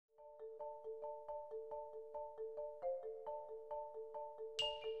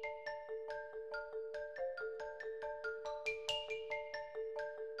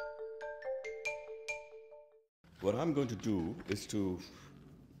What I'm going to do is to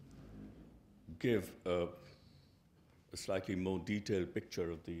give a slightly more detailed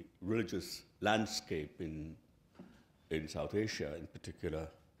picture of the religious landscape in South Asia, in particular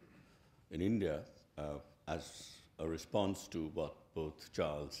in India, as a response to what both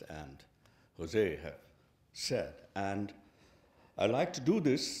Charles and Jose have said. And I'd like to do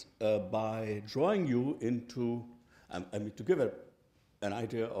this by drawing you into, to give an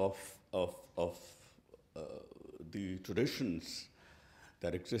idea of the traditions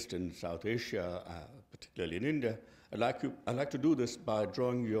that exist in South Asia, particularly in India. I'd like to do this by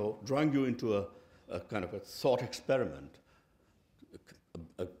drawing you into a kind of a thought experiment,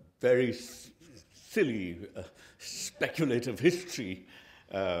 a very silly, speculative history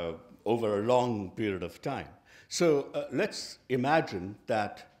over a long period of time. So let's imagine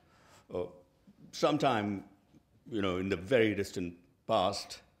that sometime, in the very distant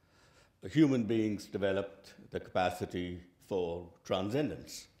past, human beings developed the capacity for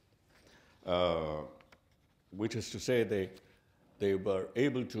transcendence, which is to say they were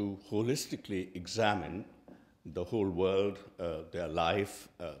able to holistically examine the whole world, their life,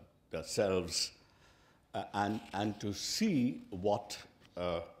 their selves, and to see what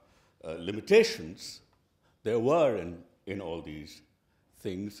limitations there were in all these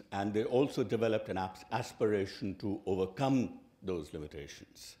things, and they also developed an aspiration to overcome those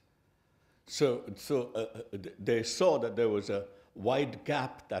limitations. So they saw that there was a wide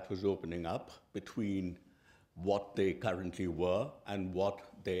gap that was opening up between what they currently were and what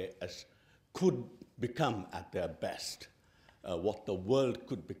they could become at their best, what the world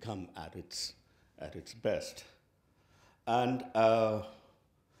could become at its best. And so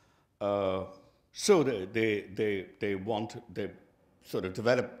they sort of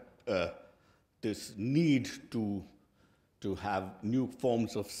developed this need to have new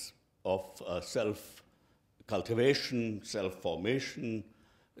forms of self-cultivation, self-formation,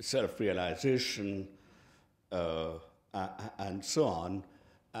 self-realization, and so on.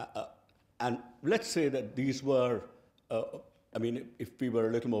 And let's say that these were, if we were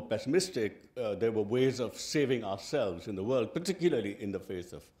a little more pessimistic, there were ways of saving ourselves in the world, particularly in the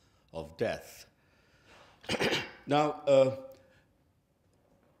face of death. Now,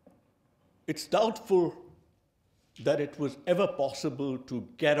 it's doubtful that it was ever possible to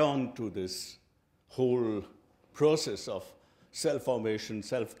get on to this whole process of self-formation,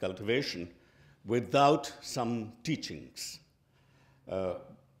 self-cultivation, without some teachings,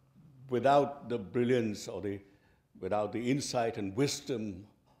 without the brilliance or without the insight and wisdom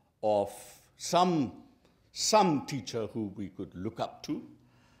of some teacher who we could look up to,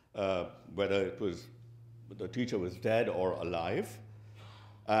 whether the teacher was dead or alive,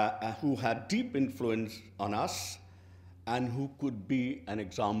 who had deep influence on us and who could be an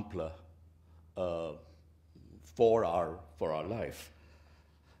exemplar for our life.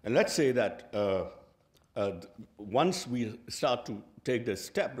 And let's say that once we start to take this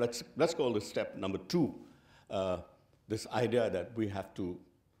step, let's call this step number 2, this idea that we have to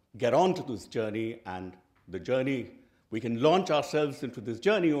get onto this journey, and the journey, we can launch ourselves into this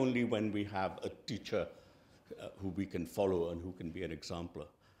journey only when we have a teacher who we can follow and who can be an exemplar.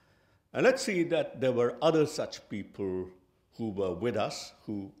 And let's see that there were other such people who were with us,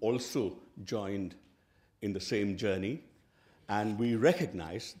 who also joined in the same journey, and we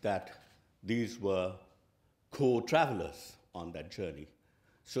recognized that these were co-travelers on that journey.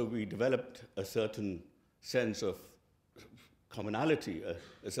 So we developed a certain sense of commonality,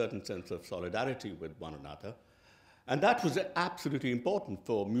 a certain sense of solidarity with one another. And that was absolutely important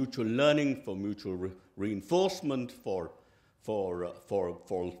for mutual learning, for mutual reinforcement, for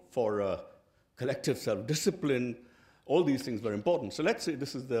collective self-discipline. All these things were important. So let's say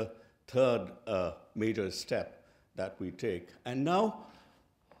this is the third major step that we take. And now,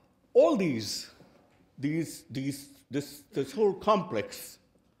 all this whole complex,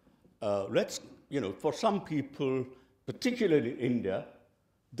 for some people, particularly India,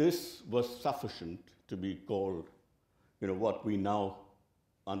 this was sufficient to be called, what we now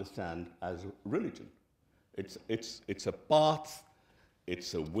understand as religion. It's a path,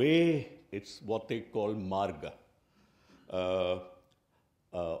 it's a way, it's what they call marga,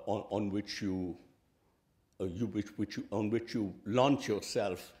 on which you launch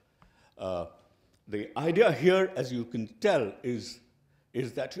yourself. The idea here, as you can tell, is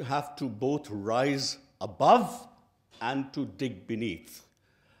that you have to both rise above and to dig beneath.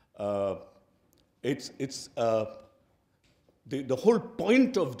 The whole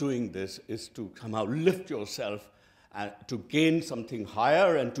point of doing this is to somehow lift yourself and to gain something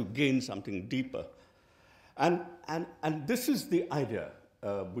higher and to gain something deeper. And this is the idea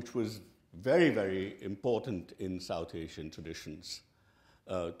which was very, very important in South Asian traditions.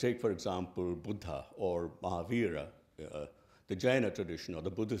 Take, for example, Buddha or Mahavira, the Jaina tradition or the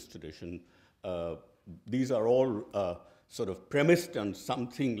Buddhist tradition. These are all sort of premised on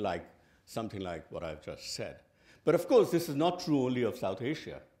something like what I've just said. But of course, this is not true only of South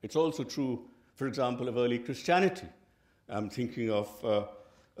Asia. It's also true, for example, of early Christianity. I'm thinking of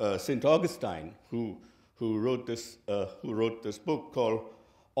St. Augustine, who wrote this book called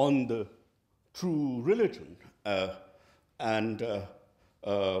On the True Religion.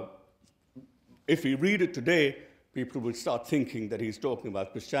 If we read it today, people will start thinking that he's talking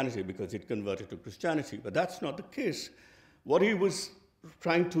about Christianity because it converted to Christianity, but that's not the case. What he was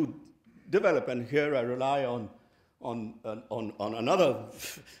trying to develop, and here I rely on another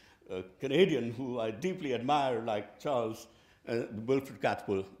Canadian who I deeply admire, like Charles Wilfred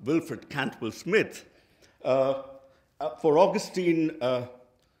Cantwell Smith. For Augustine,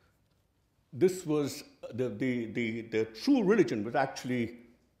 this was the true religion was actually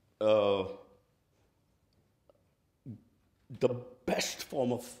the best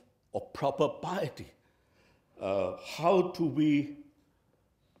form of proper piety. How do we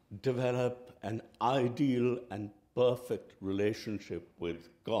develop an ideal and perfect relationship with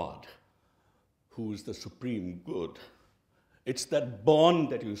God, who is the supreme good? It's that bond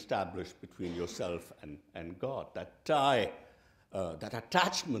that you establish between yourself and God, that tie, that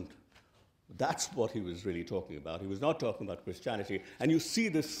attachment. That's what he was really talking about. He was not talking about Christianity. And you see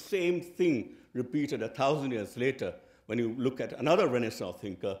the same thing repeated 1,000 years later when you look at another Renaissance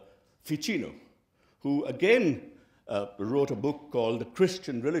thinker, Ficino, who again wrote a book called The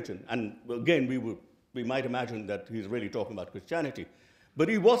Christian Religion. And again, we might imagine that he's really talking about Christianity. But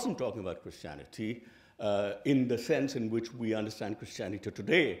he wasn't talking about Christianity in the sense in which we understand Christianity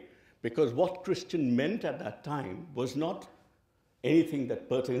today, because what Christian meant at that time was not anything that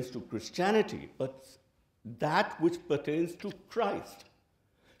pertains to Christianity, but that which pertains to Christ.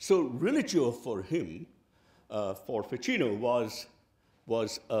 So religio for him, for Ficino, was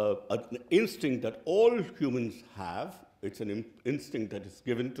an instinct that all humans have. It's an instinct that is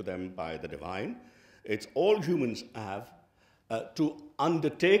given to them by the divine. It's all humans have to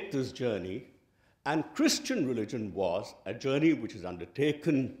undertake this journey. And Christian religion was a journey which is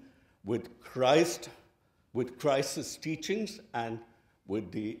undertaken with Christ, with Christ's teachings, and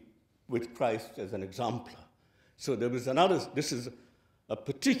with Christ as an exemplar. So there was another, this is a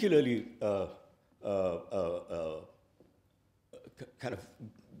particularly kind of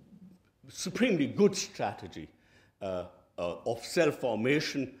supremely good strategy of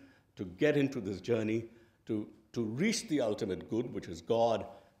self-formation to get into this journey, to reach the ultimate good, which is God,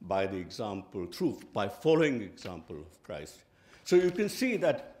 by the example, by following the example of Christ. So you can see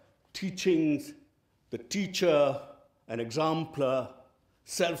that teachings, the teacher, an exemplar,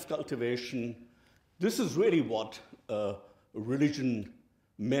 self-cultivation, this is really what religion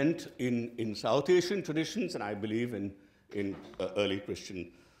meant in South Asian traditions, and I believe in early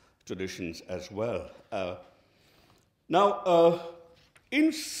Christian traditions as well. Now,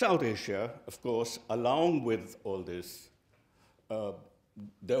 in South Asia, of course, along with all this,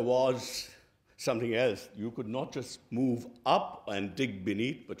 there was something else. You could not just move up and dig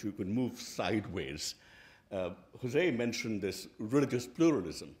beneath, but you could move sideways. Jose mentioned this religious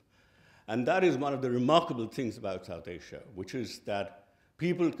pluralism. And that is one of the remarkable things about South Asia, which is that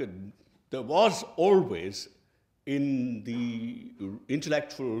there was always in the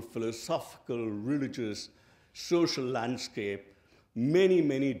intellectual, philosophical, religious, social landscape, many,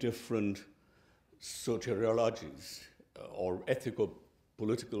 many different soteriologies or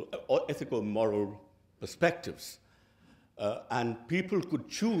ethico-political or ethico-moral perspectives. And people could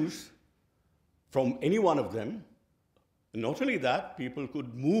choose from any one of them. Not only that, people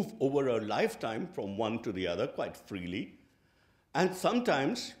could move over a lifetime from one to the other quite freely. And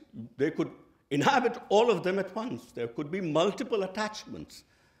sometimes they could inhabit all of them at once. There could be multiple attachments.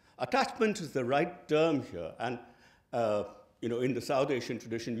 Attachment is the right term here. And in the South Asian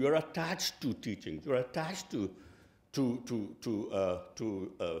tradition, you're attached to teachings. You're attached to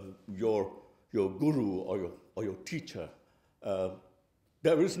your guru or your teacher.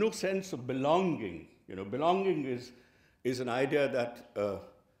 There is no sense of belonging. Belonging is an idea that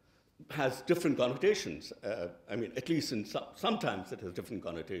has different connotations. At least sometimes it has different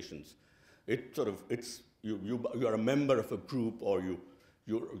connotations. You are a member of a group, or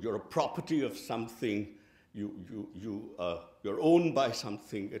you're a property of something. You're owned by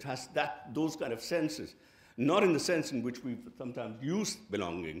something. It has those kind of senses, not in the sense in which we sometimes use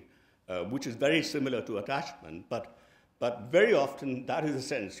belonging, which is very similar to attachment, but very often that is a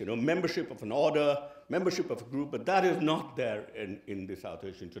sense, membership of an order, membership of a group, but that is not there in the South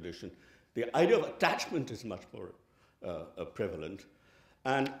Asian tradition. The idea of attachment is much more prevalent.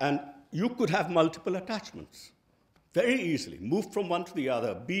 And you could have multiple attachments very easily, move from one to the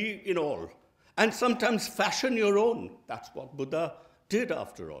other, be in all, and sometimes fashion your own. That's what Buddha did,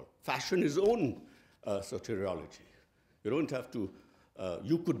 after all. Fashion his own soteriology. You don't have to,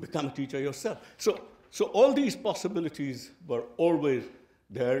 you could become a teacher yourself. So all these possibilities were always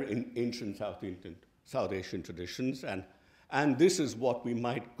there in ancient South Asian traditions, and this is what we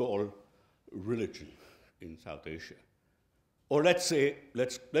might call religion in South Asia. Or let's say,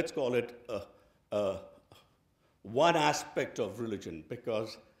 let's call it one aspect of religion,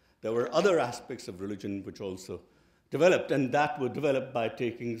 because there were other aspects of religion which also developed, and that were developed by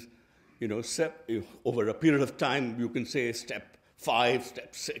taking, over a period of time, you can say step 5,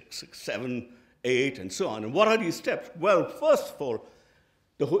 step 6, 7, 8, and so on. And what are these steps? Well, first of all,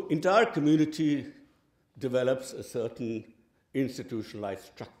 the whole entire community develops a certain institutionalized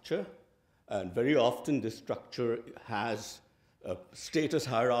structure, and very often this structure has status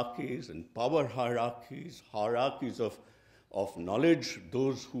hierarchies and power hierarchies, hierarchies of knowledge,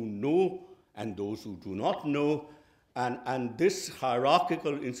 those who know and those who do not know, and this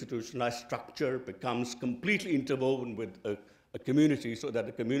hierarchical institutionalized structure becomes completely interwoven with a community, so that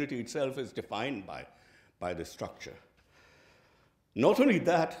the community itself is defined by this structure. Not only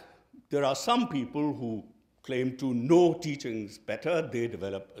that, there are some people who claim to know teachings better. They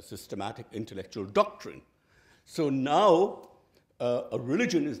develop a systematic intellectual doctrine. So now a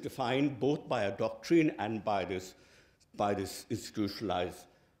religion is defined both by a doctrine and by this institutionalized,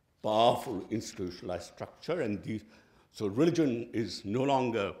 powerful institutionalized structure. And so religion is no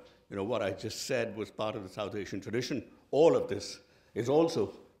longer, what I just said was part of the South Asian tradition. All of this is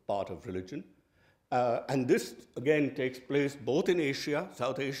also part of religion. And this, again, takes place both in Asia,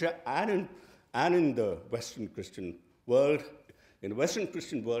 South Asia, and in the Western Christian world. In the Western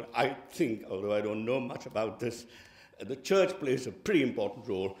Christian world, I think, although I don't know much about this, the church plays a pretty important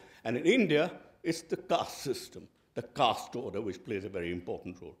role. And in India, it's the caste system, the caste order, which plays a very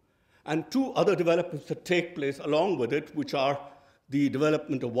important role. And two other developments that take place along with it, which are the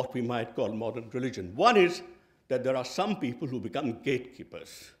development of what we might call modern religion. One is that there are some people who become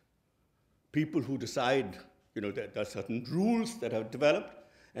gatekeepers, people who decide, there are certain rules that have developed,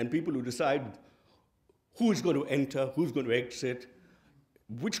 and people who decide who is going to enter, who's going to exit,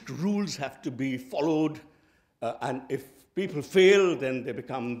 which rules have to be followed, and if people fail, then they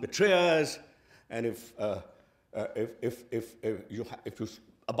become betrayers, and if you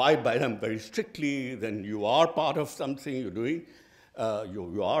abide by them very strictly, then you are part of something you're doing.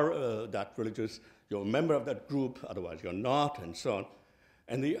 You are that religious, you're a member of that group, otherwise you're not, and so on.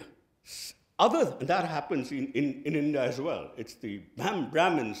 And that happens in India as well. It's the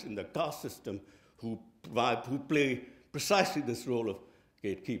Brahmins in the caste system who play precisely this role of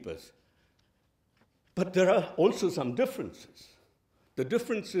gatekeepers. But there are also some differences. The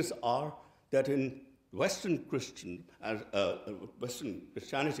differences are that in Western Christianity,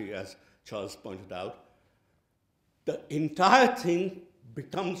 as Charles pointed out, the entire thing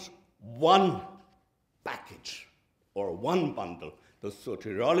becomes one package or one bundle. The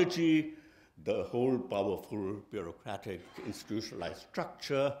soteriology, the whole powerful bureaucratic institutionalized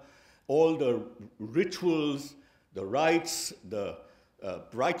structure, all the rituals, the rites, the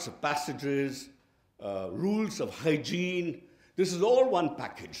rites of passages, rules of hygiene. This is all one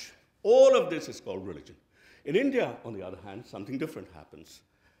package. All of this is called religion. In India, on the other hand, something different happens,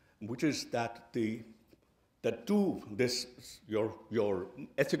 which is that your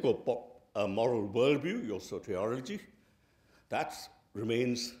ethical moral worldview, your soteriology, that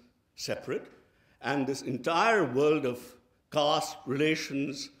remains separate, and this entire world of caste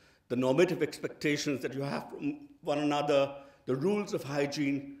relations, the normative expectations that you have from one another, the rules of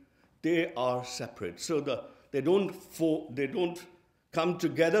hygiene, they are separate. So they don't come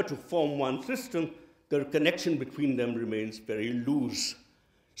together to form one system. The connection between them remains very loose.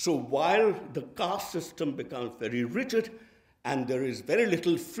 So while the caste system becomes very rigid and there is very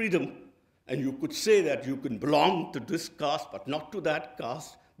little freedom, and you could say that you can belong to this caste but not to that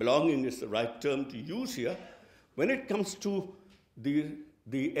caste, belonging is the right term to use here, when it comes to the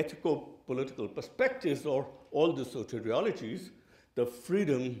ethico-political perspectives or all the soteriologies, the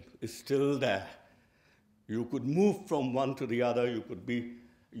freedom is still there. You could move from one to the other. You could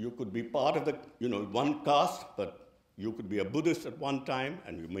be part of the one caste, but you could be a Buddhist at one time,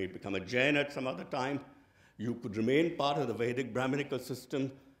 and you may become a Jain at some other time. You could remain part of the Vedic Brahminical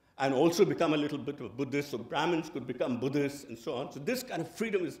system and also become a little bit of a Buddhist. So Brahmins could become Buddhists and so on. So this kind of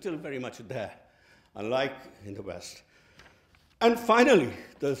freedom is still very much there, unlike in the West. And finally,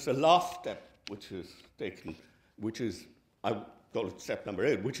 there's the last step which is taken, which is, I call it step number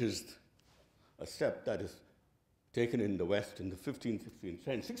 8, which is a step that is taken in the West in the 15th,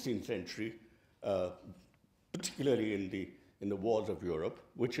 16th century, particularly in the wars of Europe,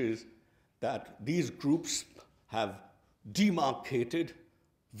 which is that these groups have demarcated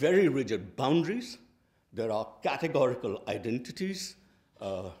very rigid boundaries. There are categorical identities.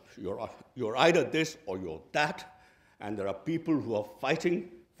 You're either this or you're that. And there are people who are fighting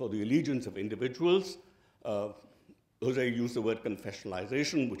for the allegiance of individuals. Jose used the word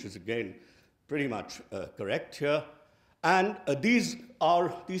confessionalization, which is, again, pretty much correct here. And these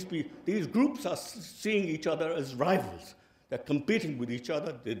groups are seeing each other as rivals. They're competing with each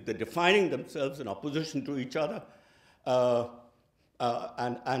other. They're defining themselves in opposition to each other.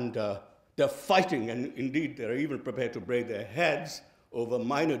 And they're fighting, and indeed they're even prepared to break their heads over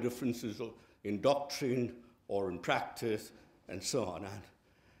minor differences in doctrine or in practice and so on.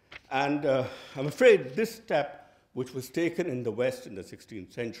 And I'm afraid this step, which was taken in the West in the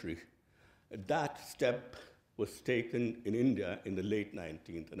 16th century, that step was taken in India in the late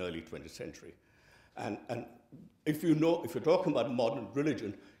 19th and early 20th century. And if you're talking about modern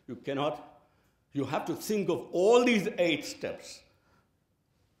religion, you have to think of all these 8 steps,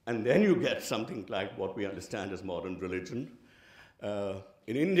 and then you get something like what we understand as modern religion.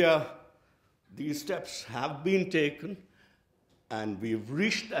 In India, these steps have been taken, and we've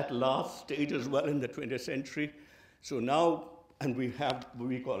reached that last stage as well in the 20th century. So now, and we have what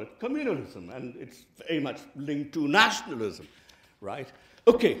we call it communalism, and it's very much linked to nationalism, right?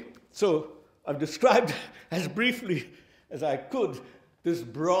 Okay, so I've described as briefly as I could this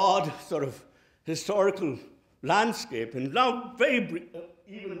broad sort of historical landscape, and now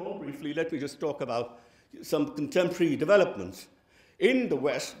even more briefly, let me just talk about some contemporary developments. In the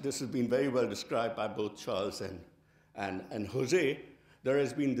West, this has been very well described by both Charles and Jose. There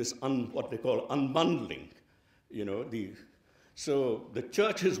has been this what they call unbundling. So the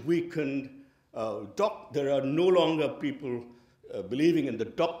church has weakened. There are no longer people believing in the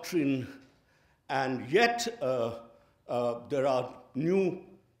doctrine, and yet there are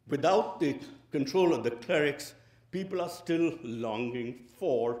without the control of the clerics, people are still longing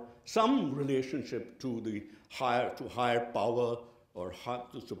for some relationship to higher power or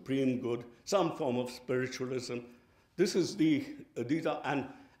to supreme good, some form of spiritualism. This is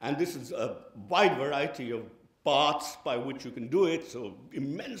and this is a wide variety of paths by which you can do it. So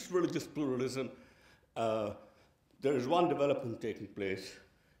immense religious pluralism. There is one development taking place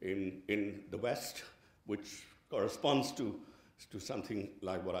in the West, which corresponds to something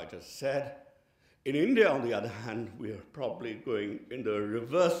like what I just said. In India, on the other hand, we are probably going in the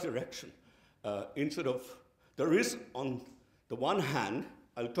reverse direction. There is, on the one hand,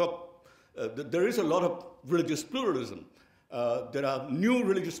 there is a lot of religious pluralism. There are new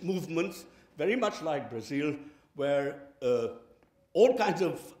religious movements, very much like Brazil, where all kinds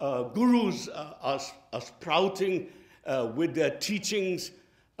of gurus are sprouting with their teachings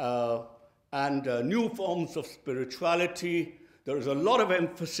and new forms of spirituality. There is a lot of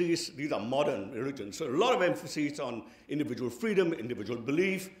emphasis, these are modern religions, so a lot of emphasis on individual freedom, individual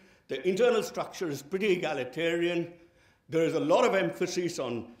belief. The internal structure is pretty egalitarian. There is a lot of emphasis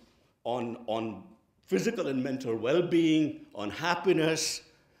on physical and mental well-being, on happiness,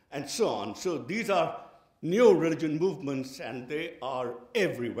 and so on. So these are neo-religion movements, and they are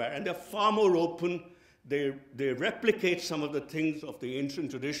everywhere, and they're far more open. They replicate some of the things of the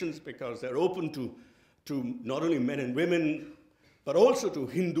ancient traditions because they're open to not only men and women, but also to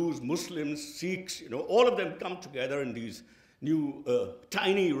Hindus, Muslims, Sikhs. All of them come together in these new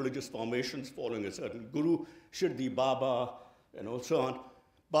tiny religious formations following a certain guru, Shirdi Baba, and so on.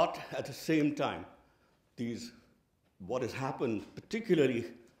 But at the same time, what has happened, particularly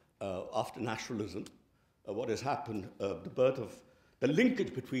after nationalism, what has happened, the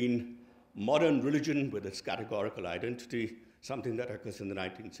linkage between modern religion with its categorical identity, something that occurs in the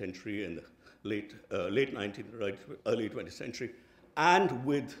 19th century and the late 19th, early 20th century, and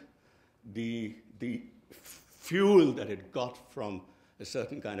with the fuel that it got from a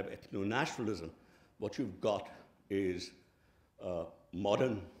certain kind of ethno-nationalism, what you've got is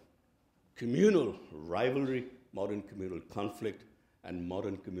modern communal rivalry, modern communal conflict, and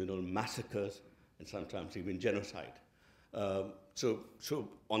modern communal massacres, and sometimes even genocide. So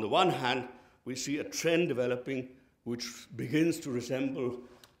on the one hand, we see a trend developing which begins to resemble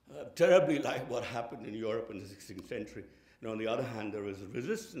terribly like what happened in Europe in the 16th century. And on the other hand, there is a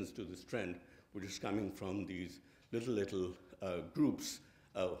resistance to this trend, which is coming from these little groups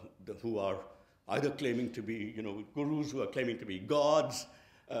who are either claiming to be, gurus who are claiming to be gods,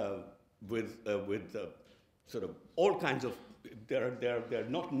 with sort of all kinds of, they're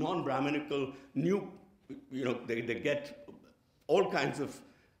not non-Brahminical, they get all kinds of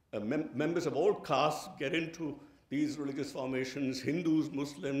members of all castes get into these religious formations, Hindus,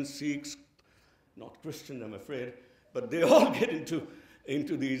 Muslims, Sikhs, not Christians, I'm afraid, but they all get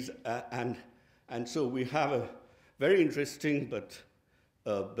into these, and so we have a very interesting but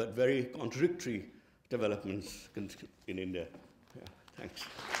very contradictory developments in India. Yeah, thanks.